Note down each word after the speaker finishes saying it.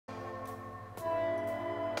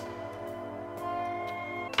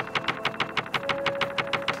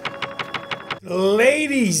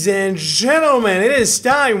Ladies and gentlemen, it is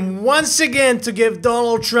time once again to give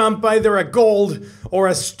Donald Trump either a gold or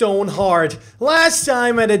a stone heart. Last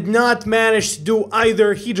time I did not manage to do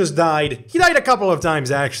either, he just died. He died a couple of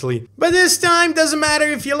times actually. But this time, doesn't matter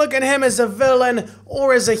if you look at him as a villain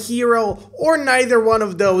or as a hero or neither one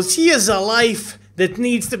of those. He is a life that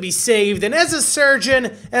needs to be saved, and as a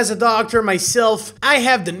surgeon, as a doctor myself, I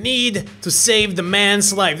have the need to save the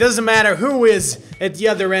man's life. Doesn't matter who is at the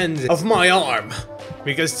other end of my arm.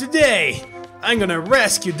 Because today, I'm gonna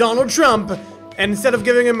rescue Donald Trump, and instead of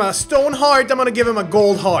giving him a stone heart, I'm gonna give him a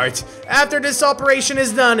gold heart. After this operation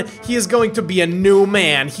is done, he is going to be a new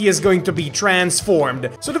man. He is going to be transformed.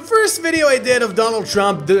 So the first video I did of Donald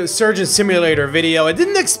Trump, the Surgeon Simulator video, I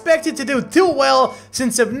didn't expect it to do too well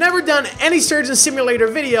since I've never done any Surgeon Simulator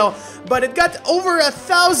video, but it got over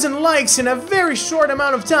 1,000 likes in a very short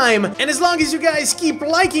amount of time. And as long as you guys keep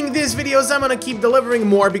liking these videos, I'm gonna keep delivering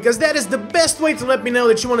more because that is the best way to let me know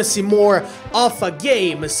that you want to see more of a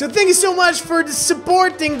game. So thank you so much for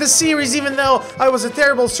supporting the series, even though I was a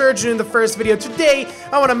terrible surgeon in the first video. Today,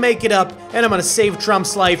 I want to make it up, and I'm gonna save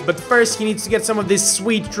Trump's life, but first he needs to get some of this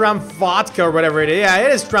sweet Trump vodka or whatever it is. Yeah,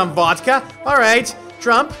 it is Trump vodka. Alright,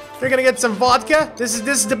 Trump, you're gonna get some vodka. This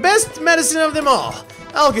is the best medicine of them all.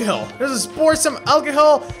 Alcohol. Just pour some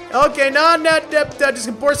alcohol. Okay, no, just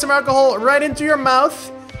gonna pour some alcohol right into your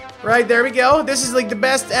mouth. Right, there we go. This is like the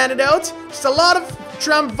best antidote. Just a lot of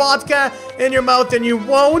Trump vodka in your mouth and you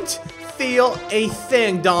won't feel a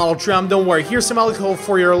thing, Donald Trump. Don't worry. Here's some alcohol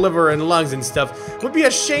for your liver and lungs and stuff. Would be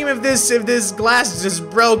a shame if this glass just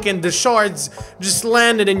broke and the shards just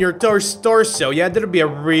landed in your torso. Yeah, that'd be a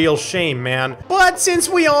real shame, man. But since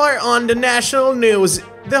we are on the national news,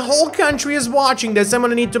 the whole country is watching this. I'm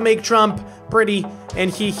gonna need to make Trump pretty,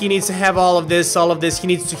 and he needs to have all of this. He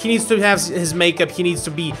needs to have his makeup. He needs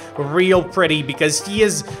to be real pretty because he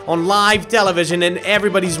is on live television and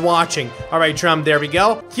everybody's watching. All right, Trump, there we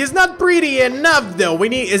go. He's not pretty enough though. We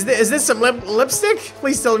need is this some lipstick?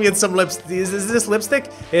 Please tell me it's some lipstick. Is this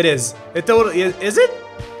lipstick? It is. It totally is it?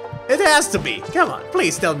 It has to be. Come on,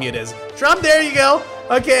 please tell me it is. Trump, there you go.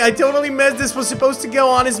 Okay, I totally missed this was supposed to go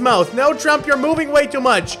on his mouth. No, Trump, you're moving way too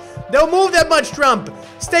much. Don't move that much, Trump.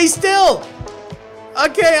 Stay still.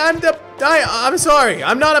 Okay, I'm sorry.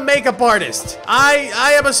 I'm not a makeup artist.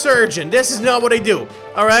 I am a surgeon. This is not what I do.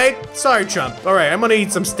 All right? Sorry, Trump. All right, I'm gonna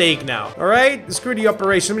eat some steak now. All right? Screw the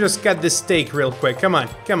operation. Let me just cut this steak real quick. Come on.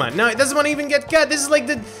 Come on. No, it doesn't want to even get cut. This is like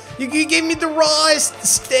you gave me the rawest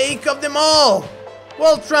steak of them all.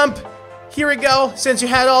 Well, Trump, here we go. Since you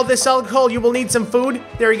had all this alcohol, you will need some food.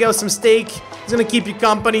 There you go, some steak. It's gonna keep you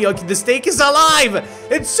company. Okay, the steak is alive.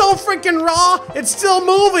 It's so freaking raw. It's still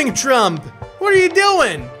moving, Trump. What are you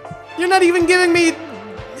doing? You're not even giving me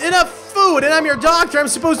enough food, and I'm your doctor. I'm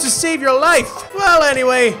supposed to save your life. Well,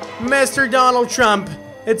 anyway, Mr. Donald Trump,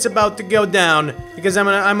 it's about to go down because I'm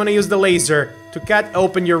gonna use the laser to cut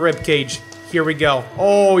open your rib cage. Here we go.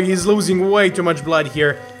 Oh, he's losing way too much blood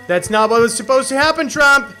here. That's not what was supposed to happen,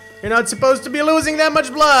 Trump. You're not supposed to be losing that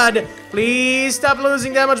much blood. Please stop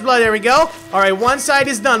losing that much blood. There we go. All right, one side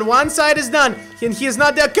is done. One side is done. And he is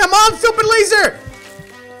not there. Come on, stupid laser!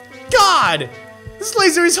 God! This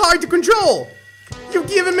laser is hard to control. You've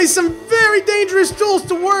given me some very dangerous tools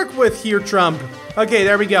to work with here, Trump. Okay,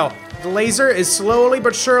 there we go. The laser is slowly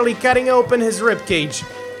but surely cutting open his ribcage.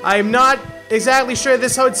 I'm not exactly sure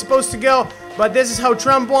this is how it's supposed to go, but this is how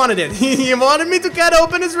Trump wanted it. He wanted me to cut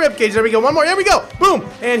open his ribcage. There we go. One more. There we go. Boom.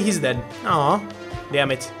 And he's dead. Aw.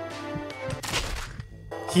 Damn it.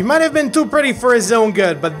 He might have been too pretty for his own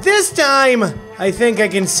good, but this time, I think I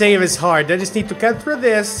can save his heart. I just need to cut through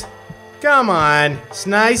this. Come on. It's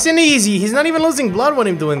nice and easy. He's not even losing blood when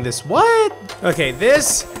I'm doing this. What? Okay,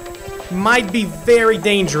 this might be very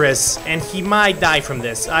dangerous, and he might die from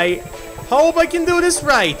this. I hope I can do this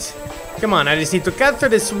right. Come on, I just need to cut through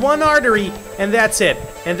this one artery, and that's it.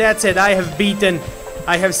 And that's it. I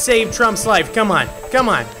have saved Trump's life. Come on. Come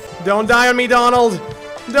on. Don't die on me, Donald.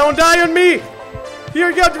 Don't die on me.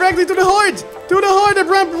 Here, go directly to the heart. To the heart, a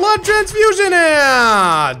blood transfusion.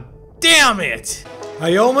 Ah, damn it.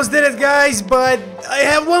 I almost did it, guys, but I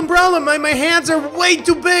have one problem. My hands are way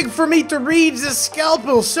too big for me to reach the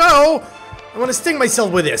scalpel, so I want to sting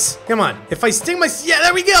myself with this. Come on. If I sting myself, yeah,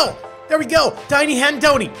 there we go. There we go. Tiny hand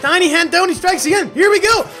Tony. Tiny hand Tony strikes again. Here we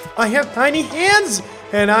go. I have tiny hands,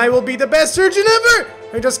 and I will be the best surgeon ever.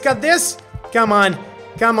 I just got this. Come on.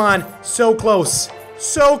 Come on. So close.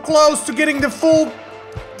 So close to getting the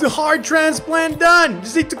heart transplant done.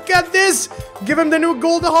 Just need to cut this. Give him the new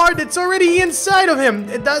gold heart. It's already inside of him.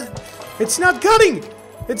 It's not cutting.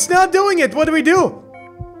 It's not doing it. What do we do?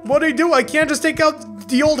 What do I do? I can't just take out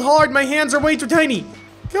the old heart. My hands are way too tiny.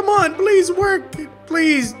 Come on, please work.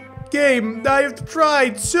 Please, game. I've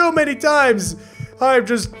tried so many times. I'm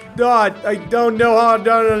just not. I don't know how I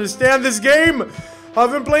don't understand this game.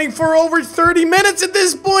 I've been playing for over 30 minutes at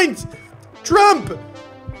this point. Trump,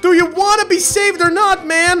 do you want to be saved or not,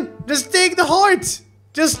 man? Just take the heart.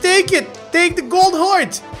 Just take it. Take the gold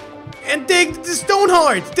heart. And take the stone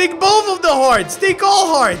heart. Take both of the hearts. Take all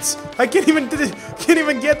hearts. I can't even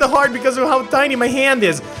get the heart because of how tiny my hand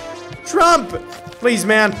is. Trump, please,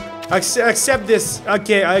 man, accept this.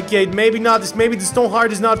 Okay, maybe not this. Maybe the stone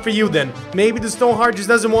heart is not for you then. Maybe the stone heart just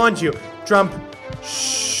doesn't want you. Trump,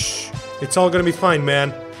 shh. It's all gonna be fine,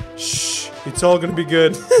 man. Shh. It's all gonna be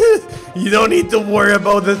good. You don't need to worry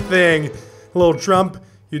about the thing. Hello, Trump.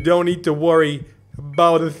 You don't need to worry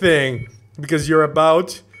about a thing because you're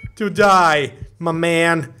about to die, my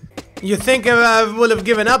man. You think I would have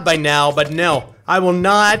given up by now, but no, I will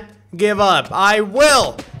not give up. I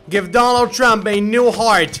will give Donald Trump a new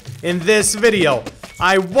heart in this video.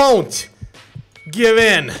 I won't give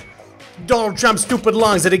in. Donald Trump's stupid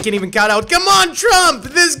lungs that he can't even cut out. Come on, Trump!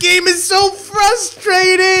 This game is so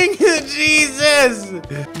frustrating! Jesus!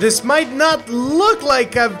 This might not look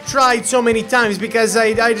like I've tried so many times because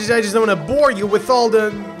I just don't want to bore you with all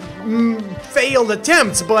the failed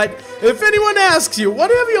attempts, but if anyone asks you,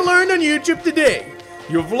 what have you learned on YouTube today?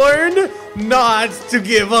 You've learned not to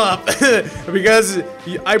give up. Because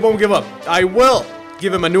I won't give up. I will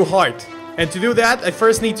give him a new heart. And to do that, I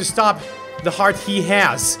first need to stop the heart he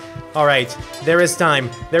has. Alright, there is time.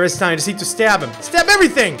 There is time. I just need to stab him. Stab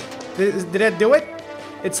everything! Did that do it?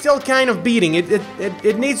 It's still kind of beating.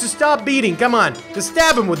 It needs to stop beating. Come on. Just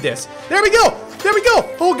stab him with this. There we go! There we go!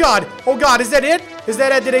 Oh god! Oh god, is that it? Is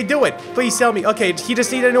that it? Did I do it? Please tell me. Okay, he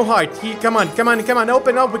just needed a new heart. Come on, come on, come on.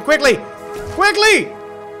 Open, quickly! Quickly!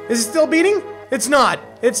 Is it still beating? It's not.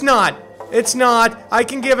 It's not. It's not. I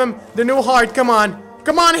can give him the new heart. Come on.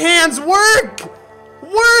 Come on, hands! Work!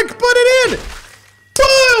 Work! Put it in!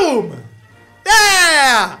 Boom!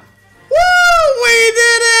 Yeah! Woo! We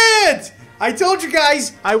did it! I told you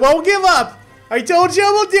guys, I won't give up. I told you I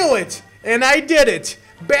will do it. And I did it.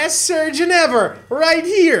 Best surgeon ever, right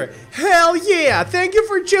here. Hell yeah! Thank you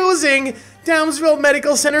for choosing Townsville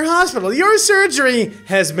Medical Center Hospital. Your surgery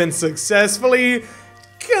has been successfully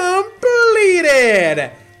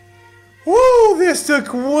completed. Woo! This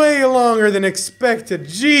took way longer than expected.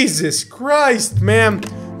 Jesus Christ, man.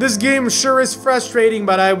 This game sure is frustrating,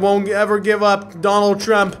 but I won't ever give up. Donald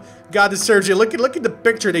Trump got the surgery. Look at the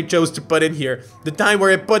picture they chose to put in here. The time where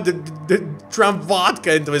it put the Trump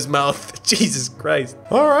vodka into his mouth. Jesus Christ.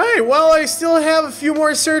 Alright, well, I still have a few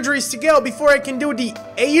more surgeries to go before I can do the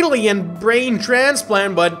alien brain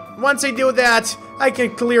transplant, but once I do that, I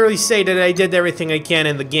can clearly say that I did everything I can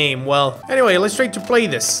in the game. Well, anyway, let's try to play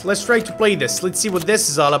this. Let's see what this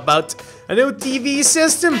is all about. A new TV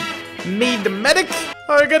system? Meet the medic?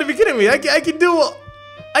 Oh, you gotta be kidding me. I can do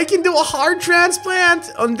a heart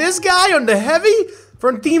transplant on this guy, on the heavy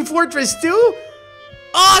from Team Fortress 2?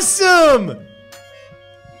 Awesome!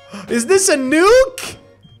 Is this a nuke?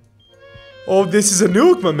 Oh, this is a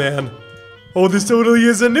nuke, my man. Oh, this totally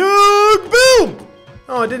is a nuke! Boom!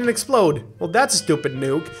 Oh, it didn't explode. Well, that's a stupid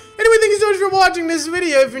nuke. Anyway, thank you so much for watching this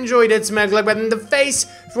video. If you enjoyed it, smack the like button in the face.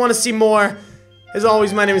 If you want to see more, as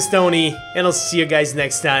always, my name is Tony, and I'll see you guys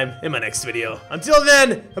next time in my next video. Until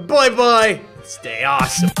then, bye-bye. Stay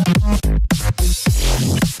awesome.